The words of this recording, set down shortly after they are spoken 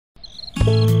Hi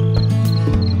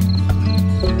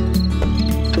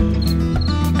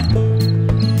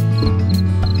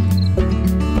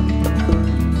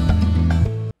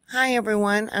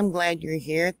everyone, I'm glad you're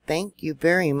here. Thank you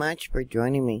very much for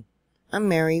joining me. I'm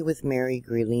Mary with Mary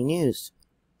Greeley News.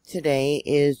 Today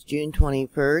is June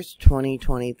 21st,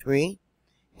 2023,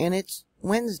 and it's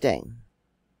Wednesday.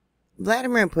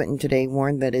 Vladimir Putin today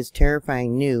warned that his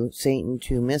terrifying new Satan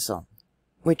II missile,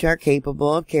 which are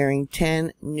capable of carrying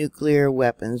 10 nuclear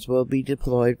weapons, will be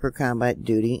deployed for combat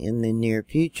duty in the near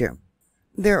future.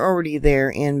 They're already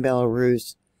there in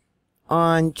Belarus.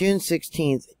 On June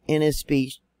 16th, in his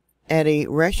speech at a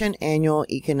Russian annual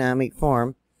economic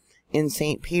forum in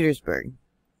St. Petersburg,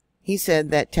 he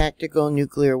said that tactical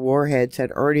nuclear warheads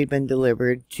had already been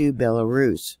delivered to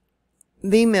Belarus.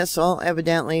 The missile,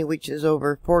 evidently, which is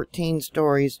over 14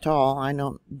 stories tall, I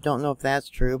don't know if that's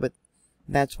true, but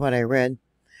that's what I read,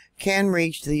 can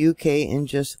reach the UK in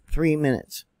just 3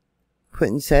 minutes.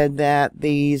 Putin said that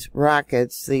these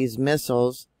rockets, these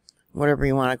missiles, whatever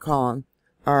you want to call them,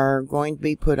 are going to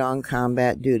be put on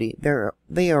combat duty.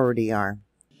 They already are.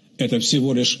 Это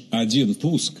всего лишь один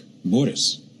пуск,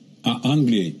 Борис, а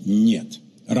Англии нет.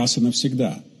 Раз и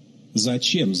навсегда.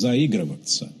 Зачем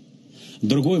заигрываться?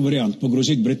 Другой вариант –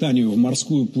 погрузить Британию в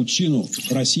морскую пучину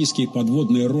российский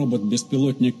подводный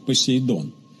робот-беспилотник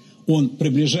 «Посейдон». Он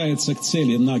приближается к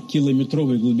цели на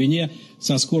километровой глубине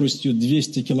со скоростью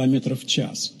 200 км в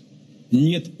час.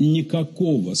 Нет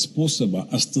никакого способа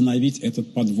остановить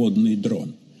этот подводный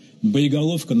дрон.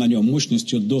 Боеголовка на нем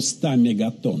мощностью до 100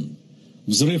 мегатонн.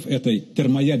 Взрыв этой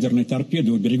термоядерной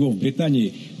торпеды у берегов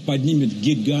Британии поднимет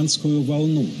гигантскую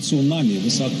волну, цунами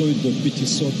высотой до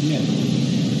 500 метров.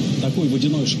 Такой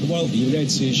водяной шквал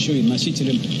является еще и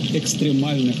носителем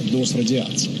экстремальных доз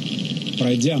радиации.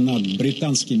 Пройдя над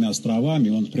Британскими островами,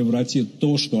 он превратит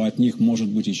то, что от них, может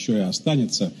быть, еще и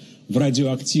останется, в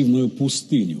радиоактивную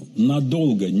пустыню,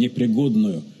 надолго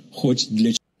непригодную хоть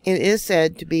для... It is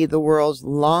said to be the world's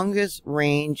longest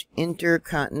range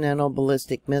intercontinental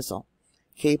ballistic missile,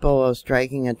 capable of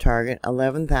striking a target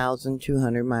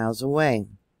 11,200 miles away.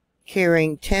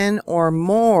 Carrying 10 or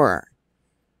more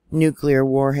nuclear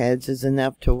warheads is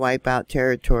enough to wipe out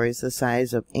territories the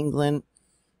size of England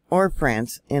or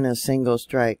France in a single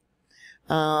strike.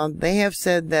 They have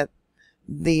said that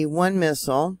the one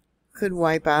missile could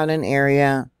wipe out an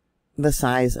area the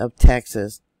size of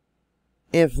Texas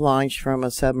if launched from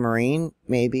a submarine,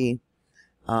 maybe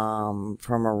from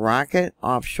a rocket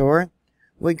offshore,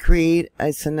 would create a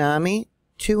tsunami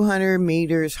 200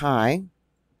 meters high,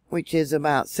 which is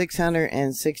about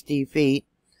 660 feet,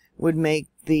 would make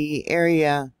the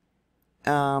area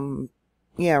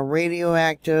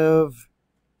radioactive,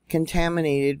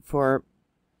 contaminated for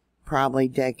probably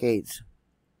decades.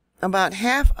 About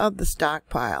half of the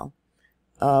stockpile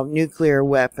of nuclear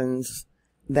weapons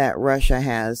that Russia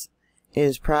has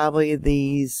is probably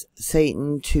these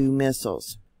Satan II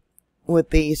missiles.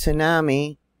 With the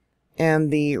tsunami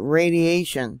and the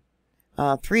radiation,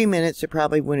 3 minutes, it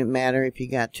probably wouldn't matter if you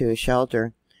got to a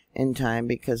shelter in time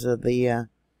because of the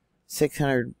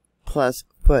 600 plus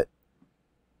foot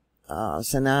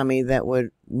tsunami that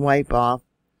would wipe off,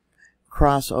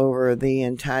 cross over the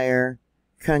entire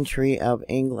country of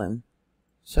England.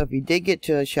 So if you did get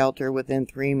to a shelter within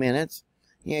 3 minutes,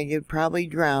 you'd probably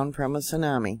drown from a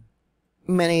tsunami.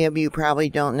 Many of you probably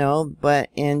don't know, but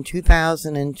in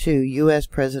 2002, U.S.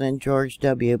 President George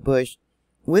W. Bush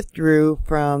withdrew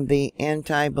from the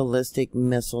Anti-Ballistic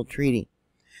Missile Treaty.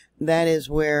 That is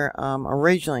where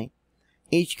originally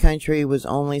each country was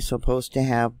only supposed to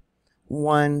have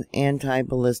one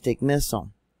anti-ballistic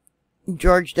missile.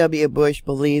 George W. Bush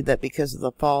believed that because of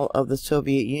the fall of the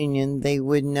Soviet Union, they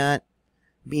would not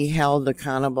be held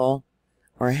accountable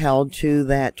or held to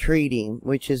that treaty,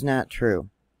 which is not true.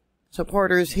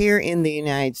 Supporters here in the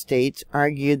United States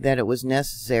argued that it was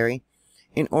necessary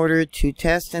in order to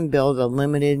test and build a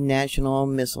limited national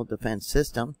missile defense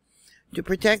system to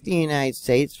protect the United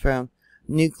States from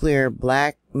nuclear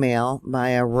blackmail by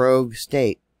a rogue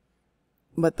state.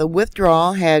 But the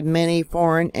withdrawal had many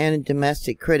foreign and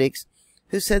domestic critics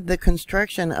who said the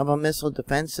construction of a missile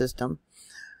defense system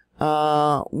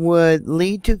would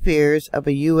lead to fears of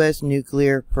a U.S.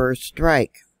 nuclear first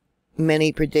strike.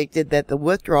 Many predicted that the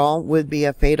withdrawal would be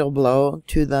a fatal blow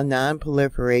to the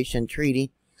Non-Proliferation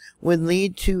Treaty, would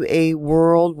lead to a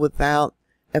world without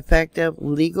effective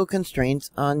legal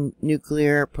constraints on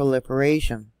nuclear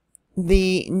proliferation.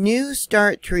 The New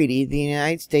START Treaty, the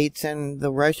United States and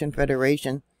the Russian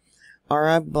Federation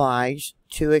are obliged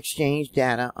to exchange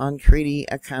data on treaty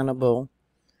accountable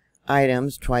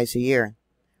items twice a year.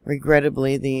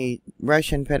 Regrettably, the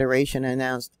Russian Federation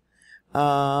announced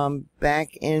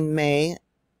back in May.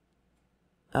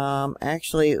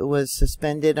 Actually, it was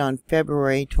suspended on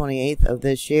February 28th of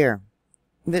this year.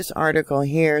 This article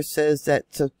here says that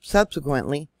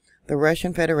subsequently, the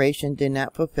Russian Federation did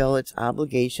not fulfill its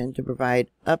obligation to provide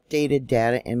updated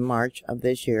data in March of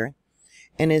this year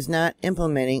and is not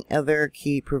implementing other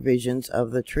key provisions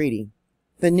of the treaty.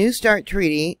 The New START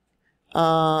Treaty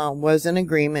was an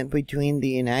agreement between the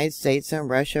United States and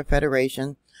Russia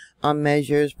Federation on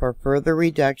measures for further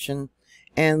reduction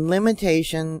and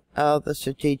limitation of the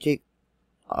strategic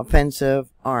offensive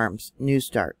arms, New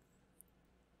START.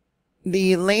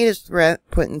 The latest threat,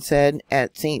 Putin said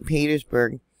at St.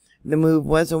 Petersburg, the move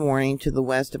was a warning to the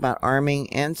West about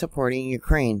arming and supporting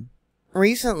Ukraine.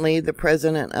 Recently, the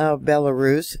president of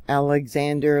Belarus,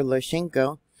 Alexander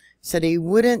Lukashenko, said he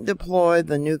wouldn't deploy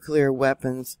the nuclear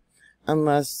weapons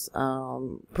unless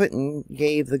Putin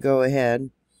gave the go-ahead,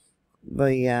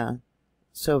 the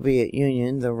Soviet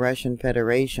Union, the Russian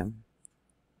Federation.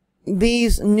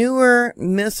 These newer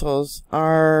missiles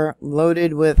are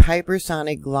loaded with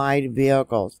hypersonic glide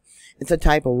vehicles. It's a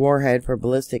type of warhead for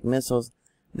ballistic missiles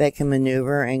that can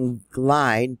maneuver and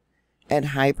glide at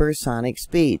hypersonic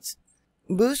speeds.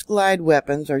 Boost glide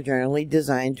weapons are generally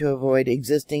designed to avoid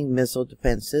existing missile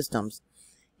defense systems,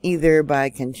 either by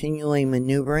continually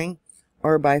maneuvering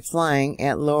or by flying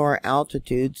at lower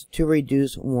altitudes to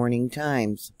reduce warning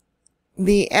times.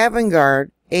 The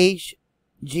Avangard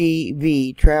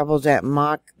HGV travels at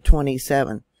Mach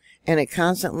 27, and it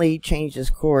constantly changes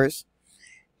course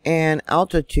and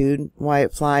altitude while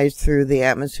it flies through the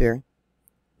atmosphere,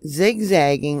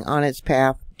 zigzagging on its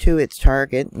path to its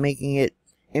target, making it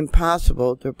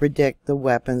impossible to predict the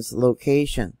weapon's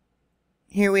location.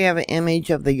 Here we have an image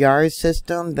of the Yars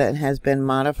system that has been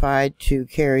modified to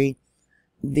carry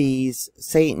these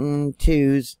Satan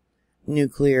II's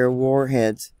nuclear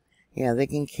warheads. Yeah, they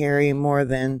can carry more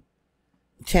than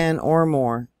 10 or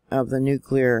more of the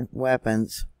nuclear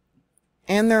weapons.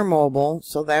 And they're mobile,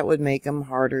 so that would make them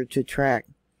harder to track.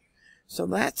 So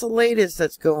that's the latest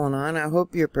that's going on. I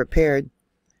hope you're prepared.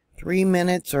 3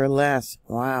 minutes or less.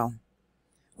 Wow.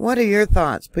 What are your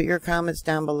thoughts? Put your comments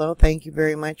down below. Thank you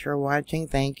very much for watching.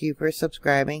 Thank you for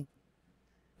subscribing.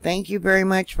 Thank you very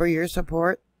much for your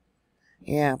support.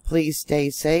 Yeah, please stay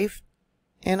safe.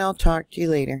 And I'll talk to you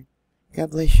later.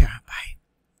 God bless you.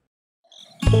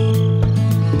 Bye.